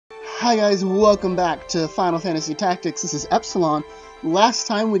Hi guys, welcome back to Final Fantasy Tactics. This is Epsilon. Last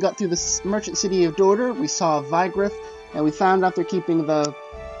time we got through the merchant city of Dorder, we saw Vigriff, and we found out they're keeping the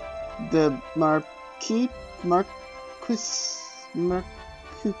Marquis,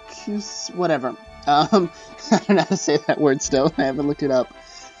 whatever. I don't know how to say that word still. I haven't looked it up.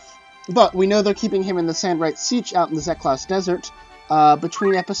 But we know they're keeping him in the Sandright Sietch out in the Zeklaus desert.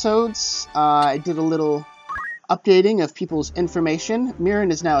 Between episodes, I did a little updating of people's information.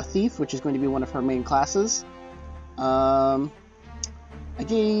 Mirren is now a thief, which is going to be one of her main classes. I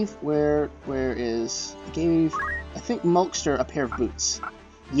gave, I think Mulkster a pair of boots.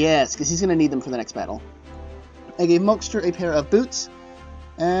 Yes, because he's going to need them for the next battle. I gave Mulkster a pair of boots,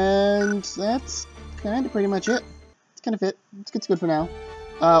 and that's kind of pretty much it. It's kind of it. It's good for now.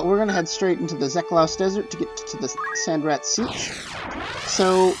 We're going to head straight into the Zeklaus desert to get to the Sandrat Sietch.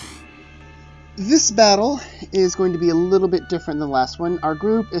 So this battle is going to be a little bit different than the last one. Our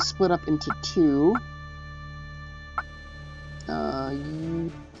group is split up into two.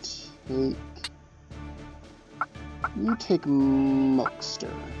 You take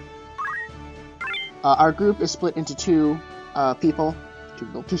Mulkster. Our group is split into two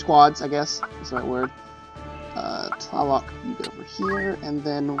squads, I guess is the right word. Tlaloc, you go over here, and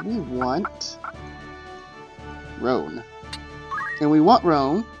then we want Roan. And we want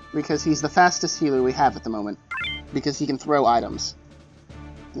Roan because he's the fastest healer we have at the moment, because he can throw items.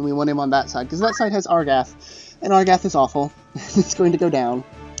 And we want him on that side, because that side has Argath, and Argath is awful. It's going to go down.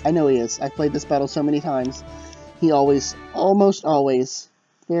 I know he is. I've played this battle so many times. He always, almost always,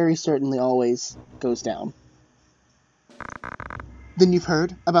 very certainly always, goes down. Then you've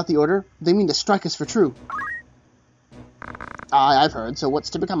heard about the Order? They mean to strike us for true. I've heard, so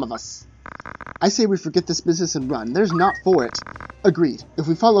what's to become of us? I say we forget this business and run. There's not for it. Agreed. If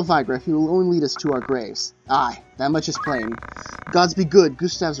we follow Vigriff, he will only lead us to our graves. Aye, that much is plain. Gods be good,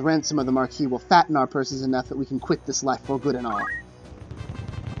 Gustav's ransom of the Marquis will fatten our purses enough that we can quit this life for good and all.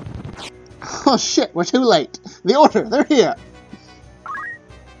 Oh shit, we're too late. The Order, they're here.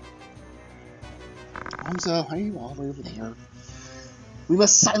 Hamza, are you all the way over there? We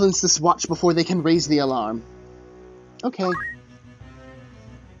must silence this watch before they can raise the alarm. Okay.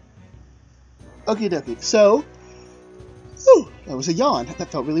 Okie dokie. So, that was a yawn. That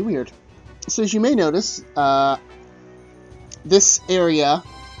felt really weird. So as you may notice, this area,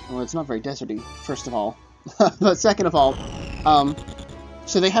 well, it's not very deserty, first of all. But second of all,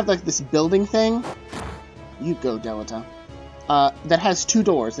 so they have like this building thing. You go, Delta. That has two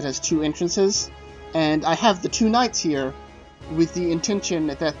doors. It has two entrances. And I have the two knights here with the intention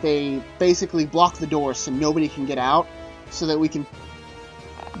that they basically block the doors so nobody can get out, so that we can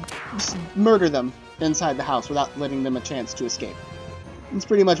just murder them inside the house without letting them a chance to escape. That's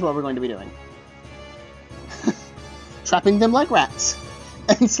pretty much what we're going to be doing. Trapping them like rats,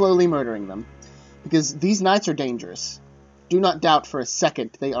 and slowly murdering them. Because these knights are dangerous. Do not doubt for a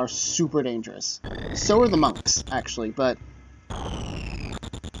second they are super dangerous. So are the monks, actually, but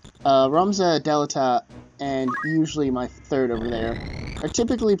Ramza, Delta, and usually my third over there are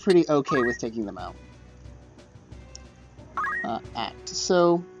typically pretty okay with taking them out. Act.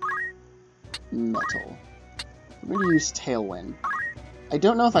 So, metal. I'm going to use Tailwind. I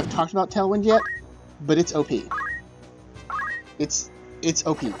don't know if I've talked about Tailwind yet, but it's OP. It's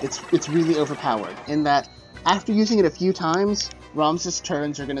OP. It's really overpowered, in that after using it a few times, Ramza's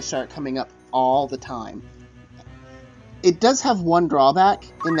turns are going to start coming up all the time. It does have one drawback,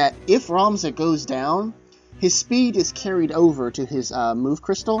 in that if Ramza goes down, his speed is carried over to his move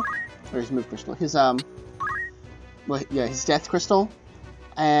crystal, or his death crystal,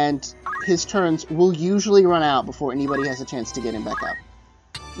 and his turns will usually run out before anybody has a chance to get him back up,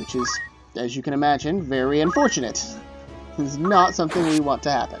 which is, as you can imagine, very unfortunate. It's not something we want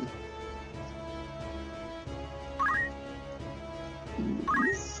to happen.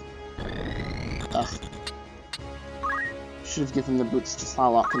 Ugh. Should have given the boots to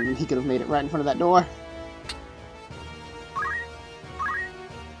Tlaloc, and he could have made it right in front of that door.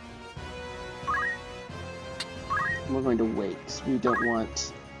 We're going to wait, because we don't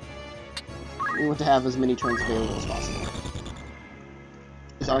want... We want to have as many turns available as possible.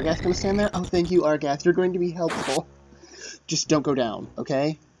 Is Argath going to stand there? Oh, thank you, Argath. You're going to be helpful. Just don't go down,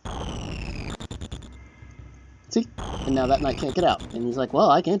 okay? See? And now that knight can't get out. And he's like, well,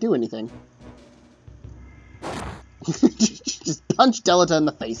 I can't do anything. Just punch Delta in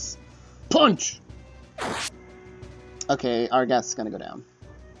the face. Punch! Okay, Argath's going to go down.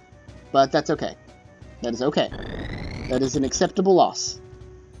 But that's okay. That is okay. That is an acceptable loss.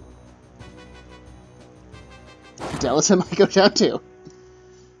 Delta might go down too.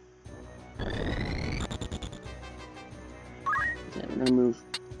 Okay, we're gonna move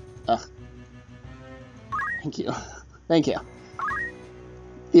Ugh. Thank you. Thank you.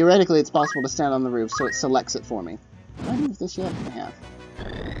 Theoretically, it's possible to stand on the roof, so it selects it for me. Have I moved this yet? I have.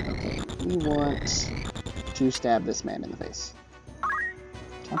 Okay, we want to stab this man in the face.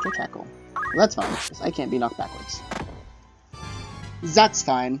 Counter tackle. Well, that's fine, because I can't be knocked backwards. That's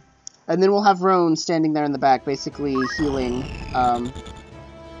fine. And then we'll have Roan standing there in the back, basically healing,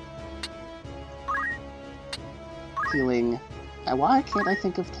 why can't I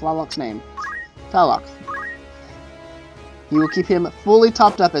think of Tlaloc's name? Tlalok. He will keep him fully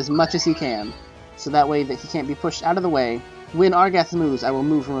topped up as much as he can, so that way that he can't be pushed out of the way. When Argath moves, I will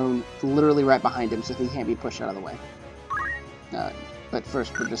move Roan literally right behind him so that he can't be pushed out of the way. But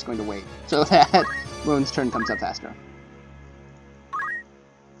first, we're just going to wait, so that Roan's turn comes up faster.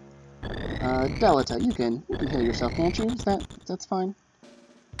 Delita, you can heal yourself, can't you? That's fine.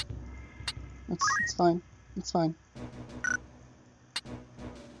 It's fine. It's fine.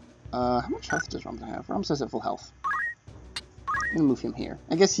 How much health does Ramza have? Ramza has at full health. I'm gonna move him here.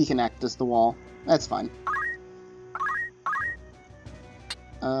 I guess he can act as the wall. That's fine.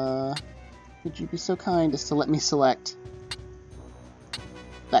 Would you be so kind as to let me select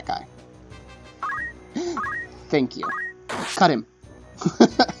that guy? Thank you. Cut him.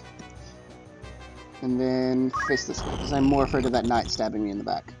 And then face this way, because I'm more afraid of that knight stabbing me in the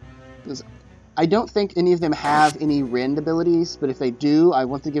back. Because I don't think any of them have any rend abilities, but if they do, I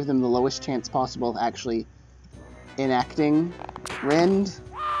want to give them the lowest chance possible of actually enacting rend.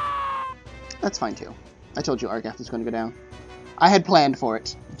 That's fine too. I told you Argath was going to go down. I had planned for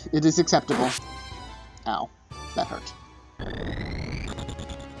it. It is acceptable. Ow. That hurt.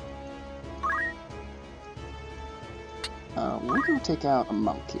 We're going to take out a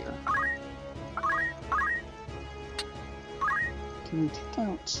monk here. Can we take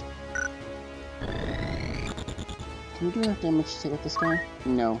out... Can we do enough damage to take out this guy?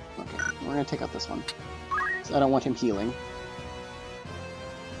 No. Okay. We're going to take out this one. So I don't want him healing.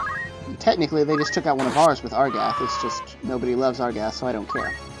 And technically, they just took out one of ours with Argath. It's just nobody loves Argath, so I don't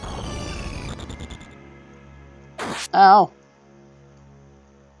care. Ow!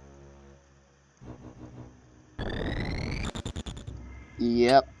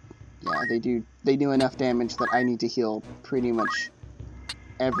 Yep. Yeah, they do enough damage that I need to heal pretty much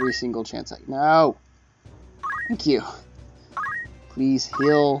every single chance I... No! Thank you. Please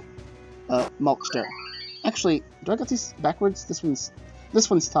heal Mulkster. Actually, do I got these backwards? This one's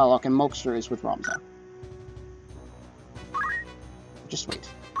Thalok and Mulkster is with Ramza. Just wait.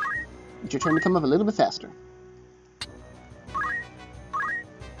 It's your turn to come up a little bit faster.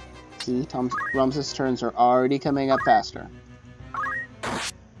 See, Ramza's turns are already coming up faster.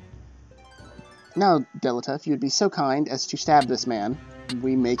 Now, Delita, if you would be so kind as to stab this man,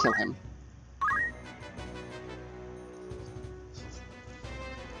 we may kill him.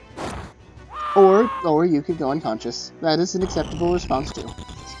 Or you could go unconscious. That is an acceptable response too.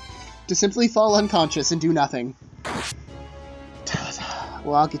 To simply fall unconscious and do nothing.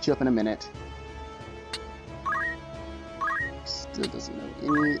 Well, I'll get you up in a minute. Still doesn't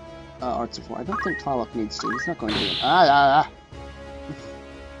know any arts of war. I don't think Tlalok needs to. He's not going to.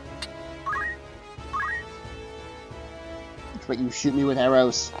 But you shoot me with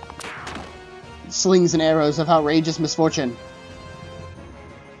arrows. Slings and arrows of outrageous misfortune.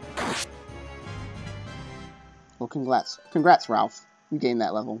 Well, congrats. Congrats, Ralph. You gained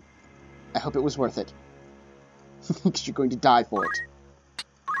that level. I hope it was worth it. Because you're going to die for it.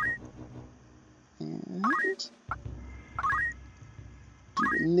 And... do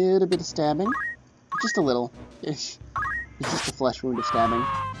a little bit of stabbing. Just a little. It's just a flesh wound of stabbing.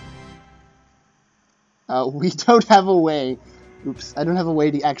 We don't have a way. Oops, I don't have a way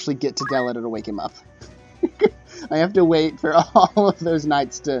to actually get to Delita to wake him up. I have to wait for all of those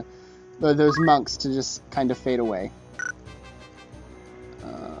knights to... those monks to just kind of fade away.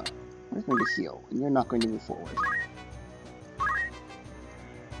 We're going to heal, and you're not going to move forward.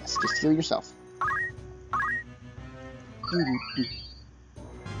 Yes, just heal yourself.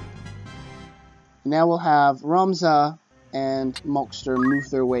 Now we'll have Ramza and Mulkster move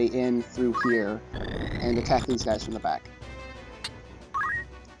their way in through here and attack these guys from the back.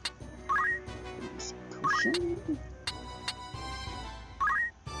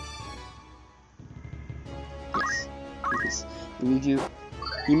 Yes. We need you.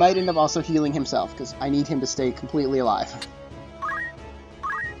 He might end up also healing himself, because I need him to stay completely alive.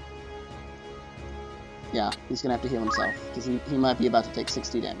 Yeah, he's gonna have to heal himself, because he might be about to take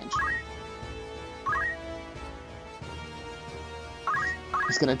 60 damage.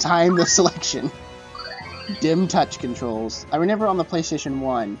 He's gonna time the selection. Dim touch controls. I remember on the PlayStation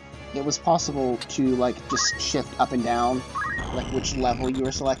 1, it was possible to, like, just shift up and down, like, which level you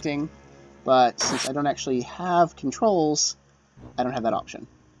were selecting. But since I don't actually have controls, I don't have that option.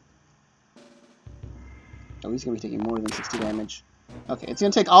 Oh, he's going to be taking more than 60 damage. Okay, it's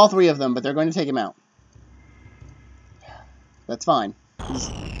going to take all 3 of them, but they're going to take him out. That's fine.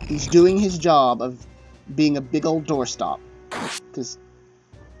 He's doing his job of being a big old doorstop. Because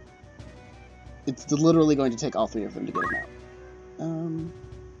it's literally going to take all 3 of them to get him out.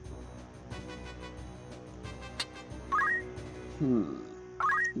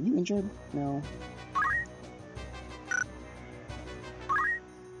 Are you injured? No.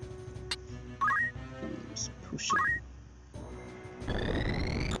 Push it.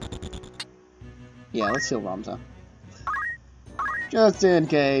 Yeah, let's heal Ramza. Just in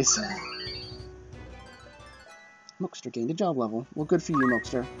case. Milkster gained a job level. Well, good for you,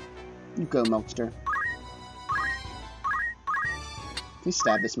 Milkster. You go, Milkster. Please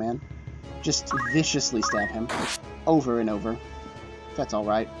stab this man. Just viciously stab him. Over and over. If that's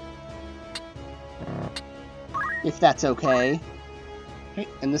alright. If that's okay. Okay,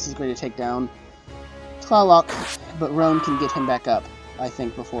 and this is going to take down Tlaloc, but Roan can get him back up, I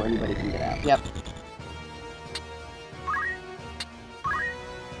think, before anybody can get out. Yep.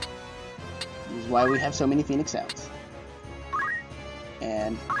 This is why we have so many Phoenix sounds.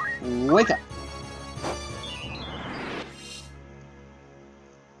 And wake up!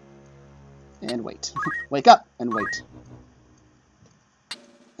 And wait. Wake up and wait.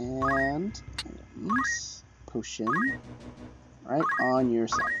 And potion right on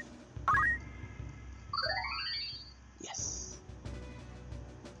yourself. Yes.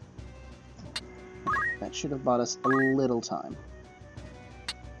 That should have bought us a little time.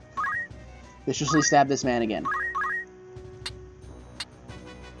 Viciously stab this man again.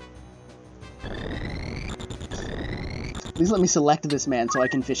 Please let me select this man so I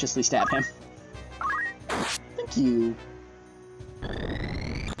can viciously stab him. Thank you.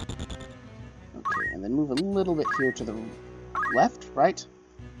 Okay, and then move a little bit here to the left, right?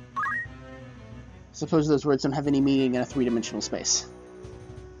 Suppose those words don't have any meaning in a 3-dimensional space.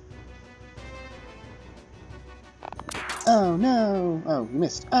 Oh no! Oh, you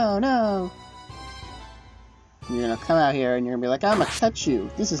missed. Oh no! You're gonna come out here and you're gonna be like, I'm gonna cut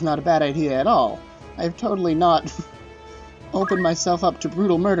you. This is not a bad idea at all. I've totally not opened myself up to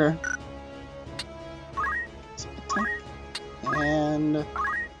brutal murder. Attack. And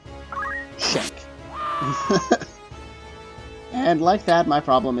shank. And like that, my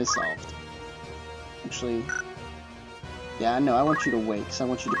problem is solved. Actually, yeah, no, I want you to wait, because I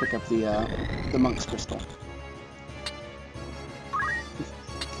want you to pick up the monk's crystal.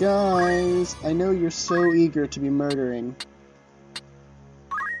 Guys, I know you're so eager to be murdering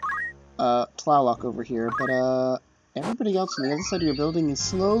Tlaloc over here, but everybody else on the other side of your building is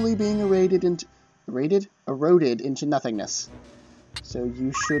slowly being eroded into nothingness. So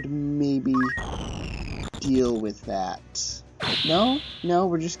you should maybe deal with that. No,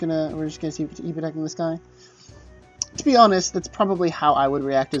 we're just gonna keep attacking this guy. To be honest, that's probably how I would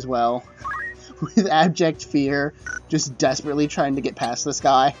react as well. With abject fear, just desperately trying to get past this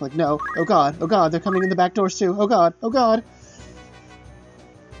guy. Like, no, oh god, they're coming in the back doors too. Oh god.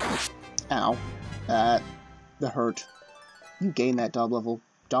 Ow. That hurt. You gained that job level.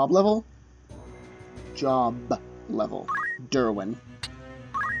 Job level? Job level. Derwin.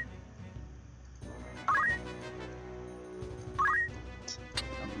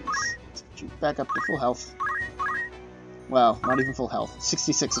 Let's get you back up to full health. Well, not even full health.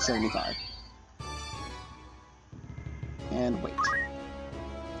 66 of 75. And wait.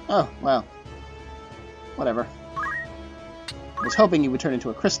 Oh, well. Whatever. I was hoping he would turn into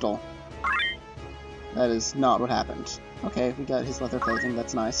a crystal. That is not what happened. Okay, we got his leather clothing,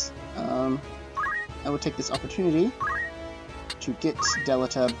 that's nice. I will take this opportunity to get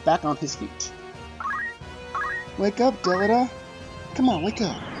Delita back on his feet. Wake up, Delita! Come on, wake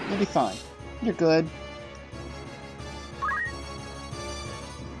up. You'll be fine. You're good.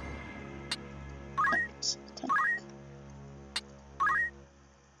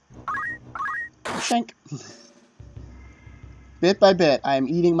 Shank. Bit by bit, I am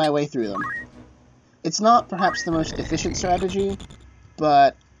eating my way through them. It's not perhaps the most efficient strategy,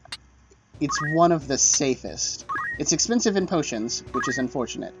 but it's one of the safest. It's expensive in potions, which is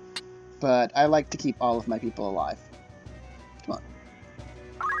unfortunate, but I like to keep all of my people alive. Come on.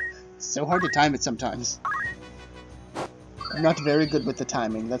 It's so hard to time it sometimes. I'm not very good with the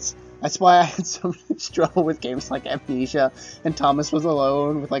timing. That's why I had so much trouble with games like Amnesia, and Thomas was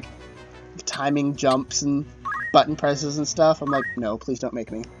alone with, like, timing jumps and button presses and stuff. I'm like, no, please don't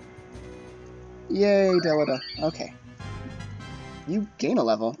make me. Yay, Delita. Okay. You gain a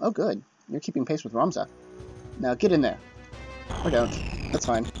level. Oh, good. You're keeping pace with Ramza. Now get in there. Or don't. That's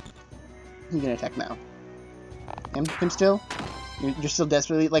fine. You can attack now. Him still? You're still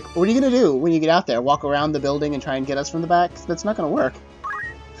desperately... Like, what are you going to do when you get out there? Walk around the building and try and get us from the back? That's not going to work.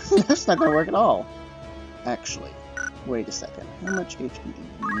 That's not going to work at all. Actually, wait a second. How much HP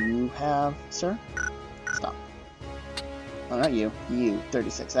do you have, sir? Stop. Oh, not you. You.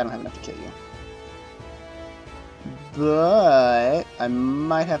 36. I don't have enough to kill you. But I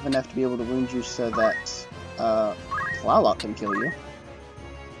might have enough to be able to wound you so that Plowlock can kill you.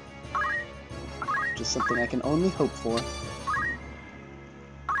 Which is something I can only hope for.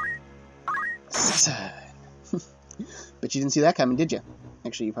 But you didn't see that coming, did you?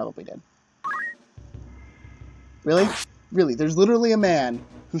 Actually, you probably did. Really? Really? There's literally a man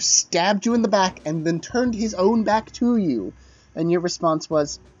who stabbed you in the back and then turned his own back to you. And your response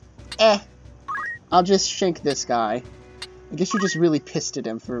was, I'll just shank this guy. I guess you're just really pissed at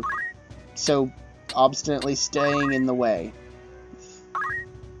him for so obstinately staying in the way.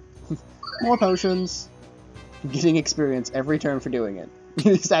 More potions. Getting experience every turn for doing it.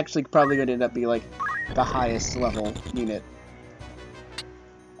 He's actually probably going to end up being like the highest level unit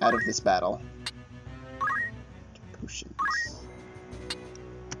out of this battle. Potions.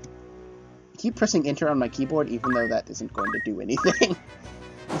 I keep pressing enter on my keyboard even though that isn't going to do anything.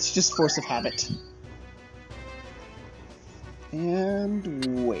 It's just force of habit.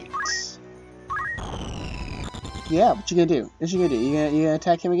 And wait. Yeah, what you gonna do? What you gonna do? You gonna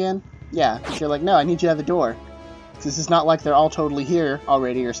attack him again? Yeah, because you're like, no, I need you at the door. This is not like they're all totally here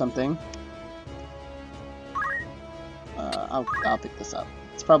already or something. I'll pick this up.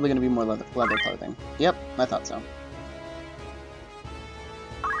 It's probably going to be more leather clothing. Yep, I thought so.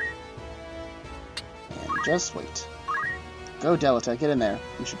 And just wait. Go, Delita, get in there.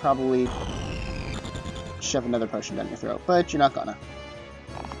 You should probably shove another potion down your throat, but you're not gonna.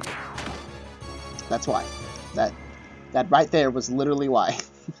 That's why. That right there was literally why.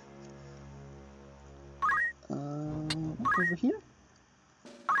 Over here?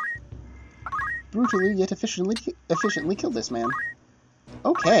 Brutally yet efficiently kill this man.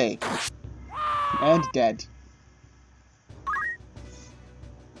 Okay. And dead.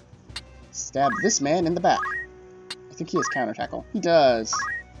 Stab this man in the back. I think he has counter tackle. He does.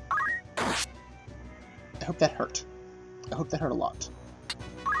 I hope that hurt. I hope that hurt a lot.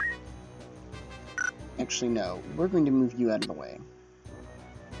 Actually, no. We're going to move you out of the way.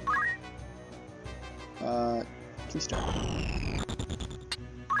 Please start.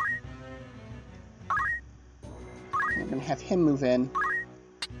 We're going to have him move in.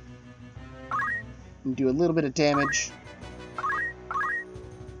 And do a little bit of damage.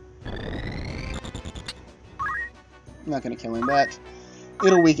 I'm not going to kill him, but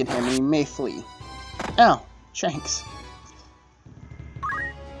it'll weaken him and he may flee. Ow! Shanks.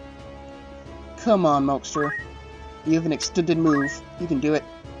 Come on, Mokster. You have an extended move. You can do it.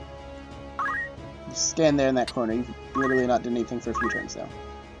 Just stand there in that corner. You've literally not done anything for a few turns, though.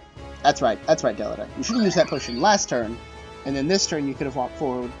 That's right, Delita. You should have used that potion last turn, and then this turn you could have walked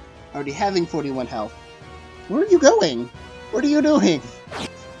forward, already having 41 health. Where are you going? What are you doing?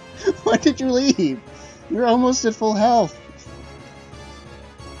 Why did you leave? You're almost at full health.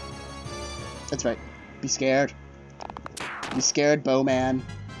 That's right. Be scared. Be scared, bowman.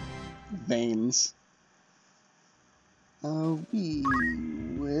 Veins. We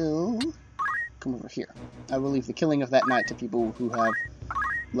will come over here. I will leave the killing of that knight to people who have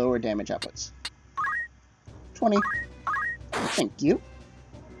lower damage outputs. 20. Thank you.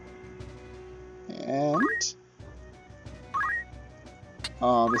 And...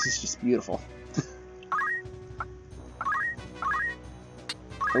 oh, this is just beautiful.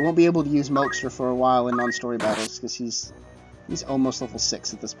 I won't be able to use Mokster for a while in non-story battles, because he's almost level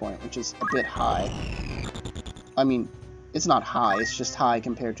 6 at this point, which is a bit high. I mean, it's not high, it's just high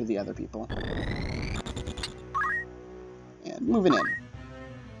compared to the other people. And moving in.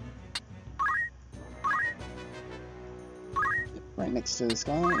 Right next to this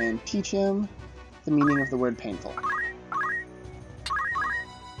guy, and teach him the meaning of the word painful.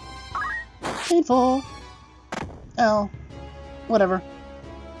 Painful! Ow. Whatever.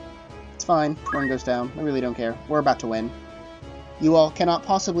 It's fine. Run goes down. I really don't care. We're about to win. You all cannot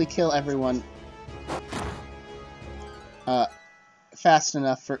possibly kill everyone fast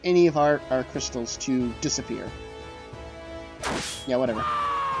enough for any of our crystals to disappear. Yeah, whatever.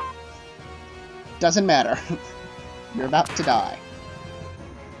 Doesn't matter. You're about to die.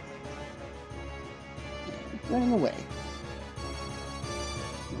 Running away.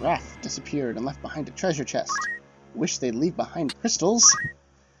 Wrath disappeared and left behind a treasure chest. Wish they'd leave behind crystals.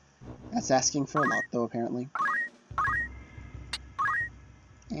 That's asking for a lot, though, apparently.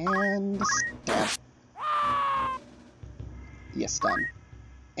 And stab. Yes, done.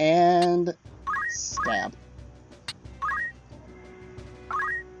 And stab.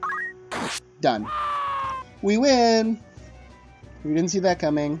 Done. We win! We didn't see that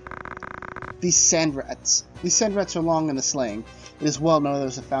coming. These sand rats. These sand rats are long in the slaying. It is well known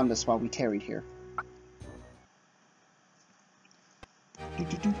those have found us while we tarried here.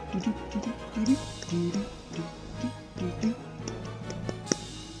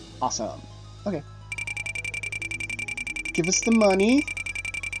 Awesome. Okay. Give us the money.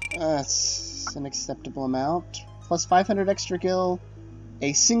 That's an acceptable amount. Plus 500 extra gil,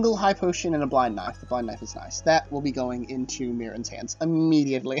 a single high potion, and a blind knife. The blind knife is nice. That will be going into Mirren's hands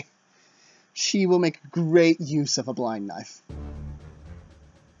immediately. She will make great use of a blind knife.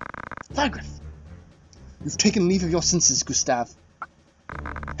 Vigriff! You've taken leave of your senses, Gustav.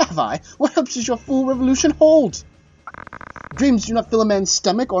 Have I? What hopes does your fool revolution hold? Dreams do not fill a man's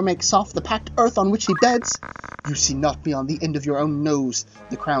stomach or make soft the packed earth on which he beds. You see not beyond the end of your own nose.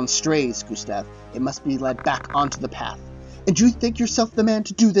 The crown strays, Gustav. It must be led back onto the path. And you think yourself the man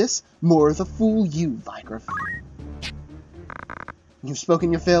to do this? More the fool you, Vigriff. You've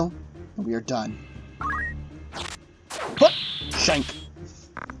spoken your fill, and we are done. What? Shank.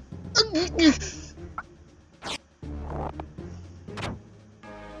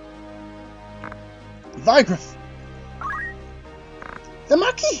 Vigriff! The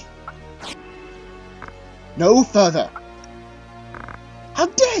Marquis! No further! How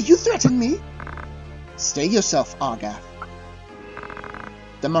dare you threaten me? Stay yourself, Argath.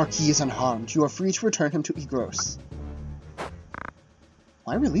 The Marquis is unharmed. You are free to return him to Igros.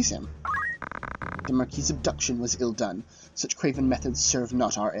 Why release him? The Marquis' abduction was ill done. Such craven methods serve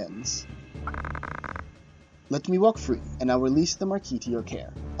not our ends. Let me walk free, and I'll release the Marquis to your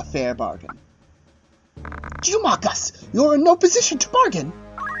care. A fair bargain. Do you mock us? You're in no position to bargain!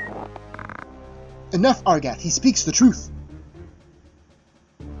 Enough, Argath. He speaks the truth.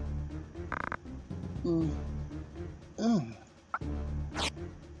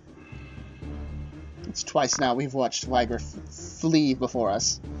 It's twice now we've watched Vigriff flee before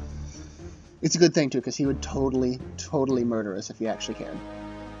us. It's a good thing, too, because he would totally murder us if he actually cared.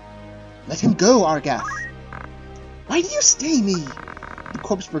 Let him go, Argath! Why do you stay me? The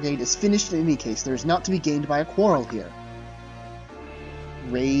Corpse Brigade is finished in any case. There is not to be gained by a quarrel here.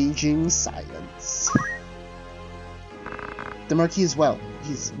 Raging silence. The Marquis is well.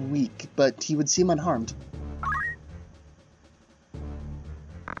 He's weak, but he would seem unharmed.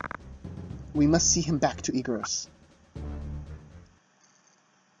 We must see him back to Igros.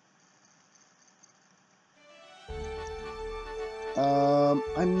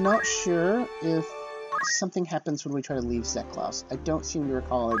 I'm not sure if something happens when we try to leave Zeklaus. I don't seem to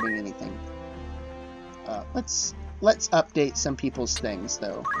recall there being anything. Let's update some people's things,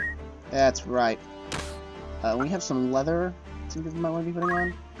 though. That's right. We have some leather. Some people might want to be putting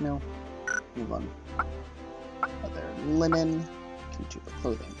on. No. Move on. Leather, linen, Q2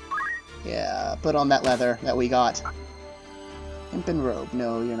 clothing. Yeah, put on that leather that we got. Hemp and robe.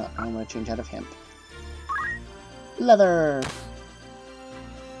 No, you're not. I'm going to change out of hemp. Leather!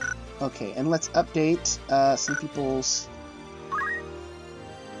 Okay, and let's update some people's...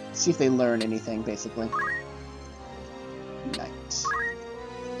 See if they learn anything, basically. Knight.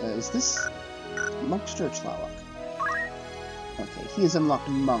 Is this Monk's Church Lalak? Okay, he has unlocked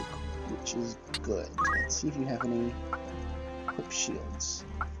Monk, which is good. Let's see if you have any equip shields.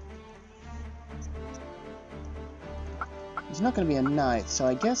 He's not going to be a knight, so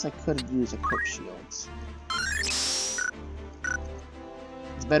I guess I could use equip shields.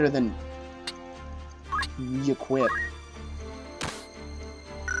 It's better than re-equip.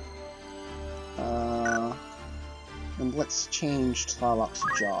 And let's change Tlalok's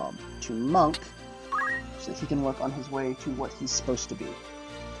job to Monk, so that he can work on his way to what he's supposed to be.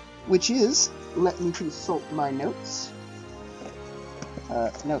 Which is, let me consult my notes.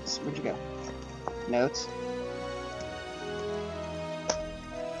 Notes, where'd you go? Notes.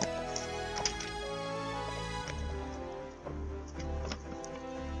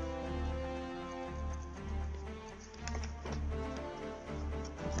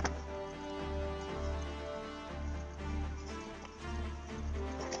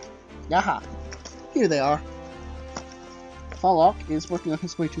 Yaha! Here they are. Tlalok is working on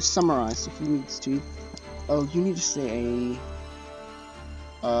his way to summarize, so he needs to... Oh, you need to say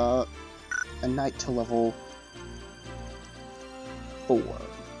a knight to level 4.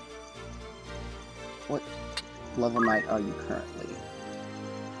 What level knight are you currently?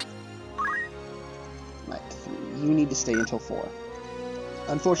 Knight 3. You need to stay until 4.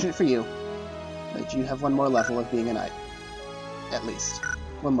 Unfortunate for you, but you have one more level of being a knight. At least.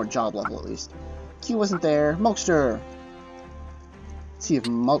 One more job level, at least. Q wasn't there. Mulkster! Let's see if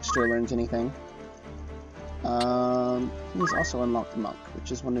Mulkster learns anything. He's also unlocked Monk,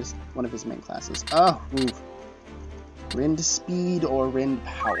 which is one of his main classes. Oh, ooh. Rend Speed or Rend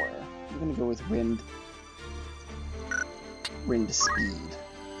Power? I'm gonna go with Rend Speed.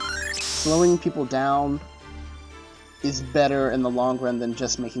 Slowing people down is better in the long run than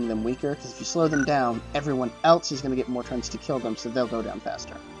just making them weaker, because if you slow them down, everyone else is going to get more turns to kill them, so they'll go down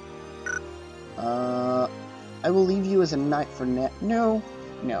faster. I will leave you as a knight for net. No.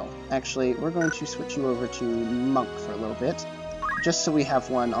 Actually, we're going to switch you over to monk for a little bit, just so we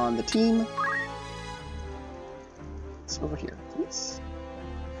have one on the team. Let's go over here, please.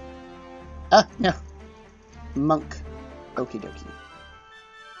 Ah, no. Monk. Okie dokie.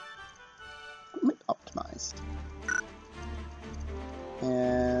 Equipment optimized.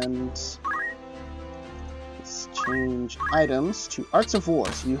 And let's change items to Arts of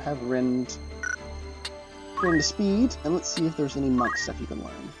War. So you have Rend Speed, and let's see if there's any monk stuff you can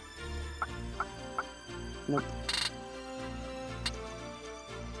learn. Nope.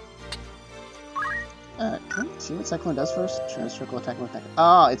 Can I see what Cyclone does first? Circle attack with attack.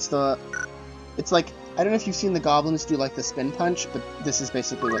 Ah, it's like, I don't know if you've seen the goblins do like the spin punch, but this is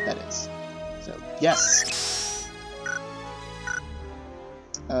basically what that is. So, yes!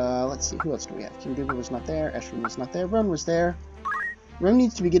 Let's see, who else do we have? King Google was not there, Eshrin was not there, Ron was there. Ron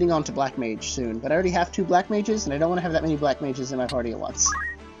needs to be getting on to Black Mage soon, but I already have 2 Black Mages, and I don't want to have that many Black Mages in my party at once.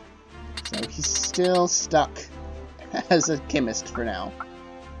 So he's still stuck as a chemist for now.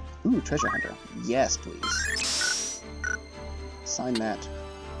 Ooh, Treasure Hunter. Yes, please. Sign that.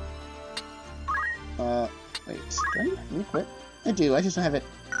 Wait, do I re-equip? I do, I just don't have it.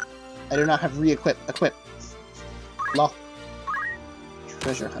 I do not have re-equip. Equip. Law.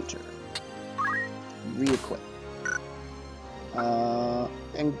 Treasure Hunter. Re-equip.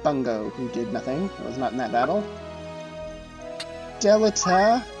 And Bungo, who did nothing. Was not in that battle.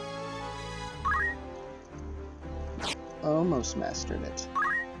 Delita. Almost mastered it.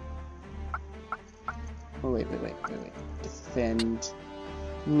 Oh, wait. Defend.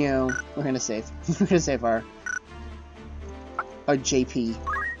 No, we're gonna save. We're gonna save our JP.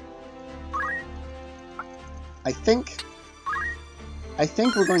 I think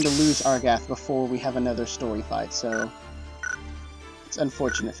we're going to lose Argath before we have another story fight, so it's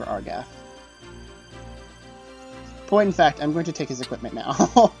unfortunate for Argath. Point in fact, I'm going to take his equipment now.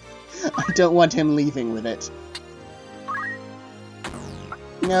 I don't want him leaving with it.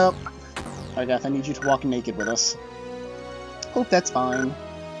 Nope. Argath, I need you to walk naked with us. Hope that's fine.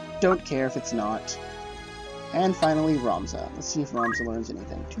 Don't care if it's not. And finally, Ramza. Let's see if Ramza learns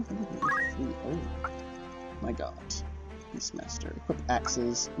anything. 283. Oh. My god. Beastmaster. Equip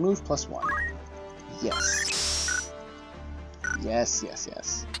axes. Move +1. Yes. Yes.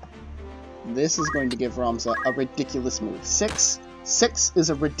 This is going to give Ramza a ridiculous move. 6 is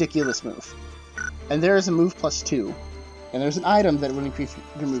a ridiculous move. And there is a move +2. And there's an item that would increase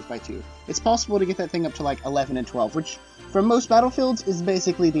your move by 2. It's possible to get that thing up to like 11 and 12, which for most battlefields is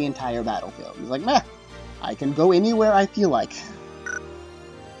basically the entire battlefield. It's like, meh, I can go anywhere I feel like.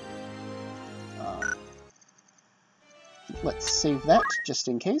 Let's save that, just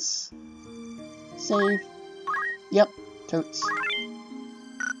in case. Save. Yep, totes.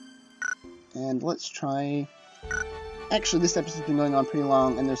 And let's try... Actually, this episode's been going on pretty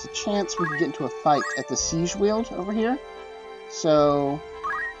long, and there's a chance we could get into a fight at the Siege Wield over here. So...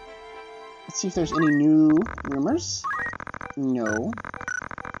 let's see if there's any new rumors. No.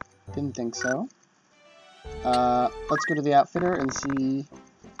 Didn't think so. Let's go to the Outfitter and see...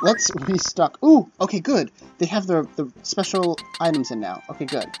 Let's restock. Ooh, okay, good. They have the special items in now. Okay,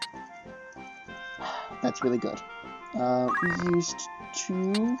 good. That's really good. We used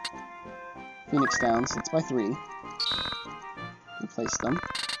 2 Phoenix Downs. It's by 3. Replace them.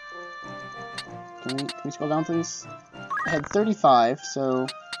 Can we scroll down, please? I had 35, so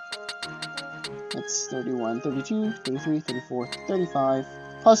that's 31, 32, 33, 34, 35,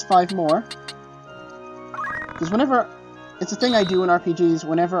 plus 5 more. Because whenever... It's a thing I do in RPGs,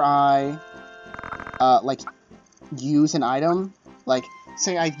 whenever I, like, use an item, like,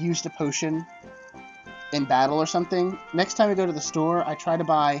 say I used a potion in battle or something, next time I go to the store, I try to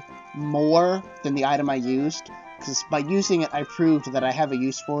buy more than the item I used, because by using it, I proved that I have a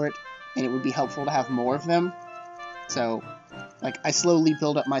use for it, and it would be helpful to have more of them. So, like, I slowly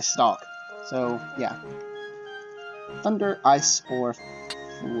build up my stock. So, yeah. Thunder, Ice, or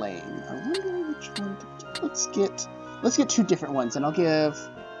Flame. I wonder which one to do. Let's get 2 different ones, and I'll give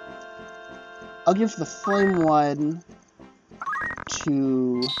the Flame one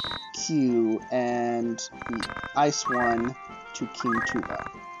to Q, and the Ice one to King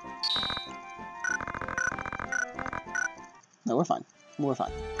Tuba. No, we're fine. We're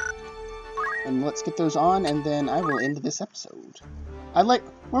fine. And let's get those on, and then I will end this episode.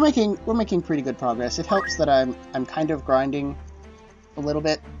 We're making pretty good progress. It helps that I'm kind of grinding a little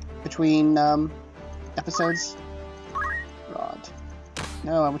bit between episodes. Rod.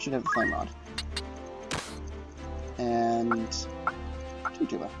 No, I want you to have the flame rod. And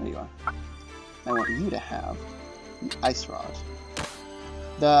Tuba, there you are. I want you to have the ice rod.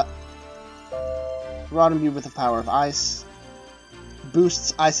 The rod imbued with the power of ice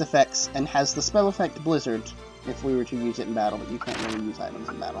boosts ice effects and has the spell effect Blizzard if we were to use it in battle, but you can't really use items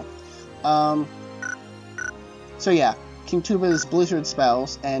in battle. So yeah, King Tuba's Blizzard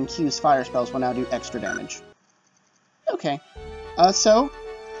spells and Q's fire spells will now do extra damage. Okay, so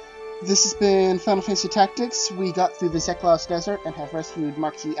this has been Final Fantasy Tactics. We got through the Zeklaus Desert and have rescued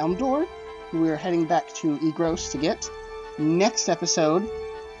Marquis Elmdor, who we are heading back to Igros to get. Next episode,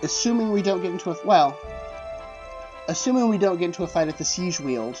 assuming we don't get into a fight at the Siege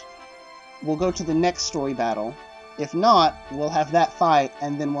Weald, we'll go to the next story battle. If not, we'll have that fight,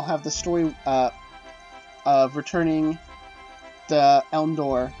 and then we'll have the story of returning the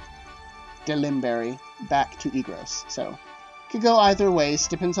Elmdor de Limberry back to Igros. So, could go either ways,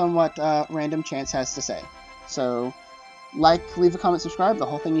 depends on what Random Chance has to say. So, like, leave a comment, subscribe, the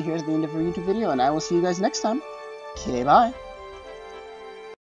whole thing you hear at the end of a YouTube video, and I will see you guys next time. Okay, bye!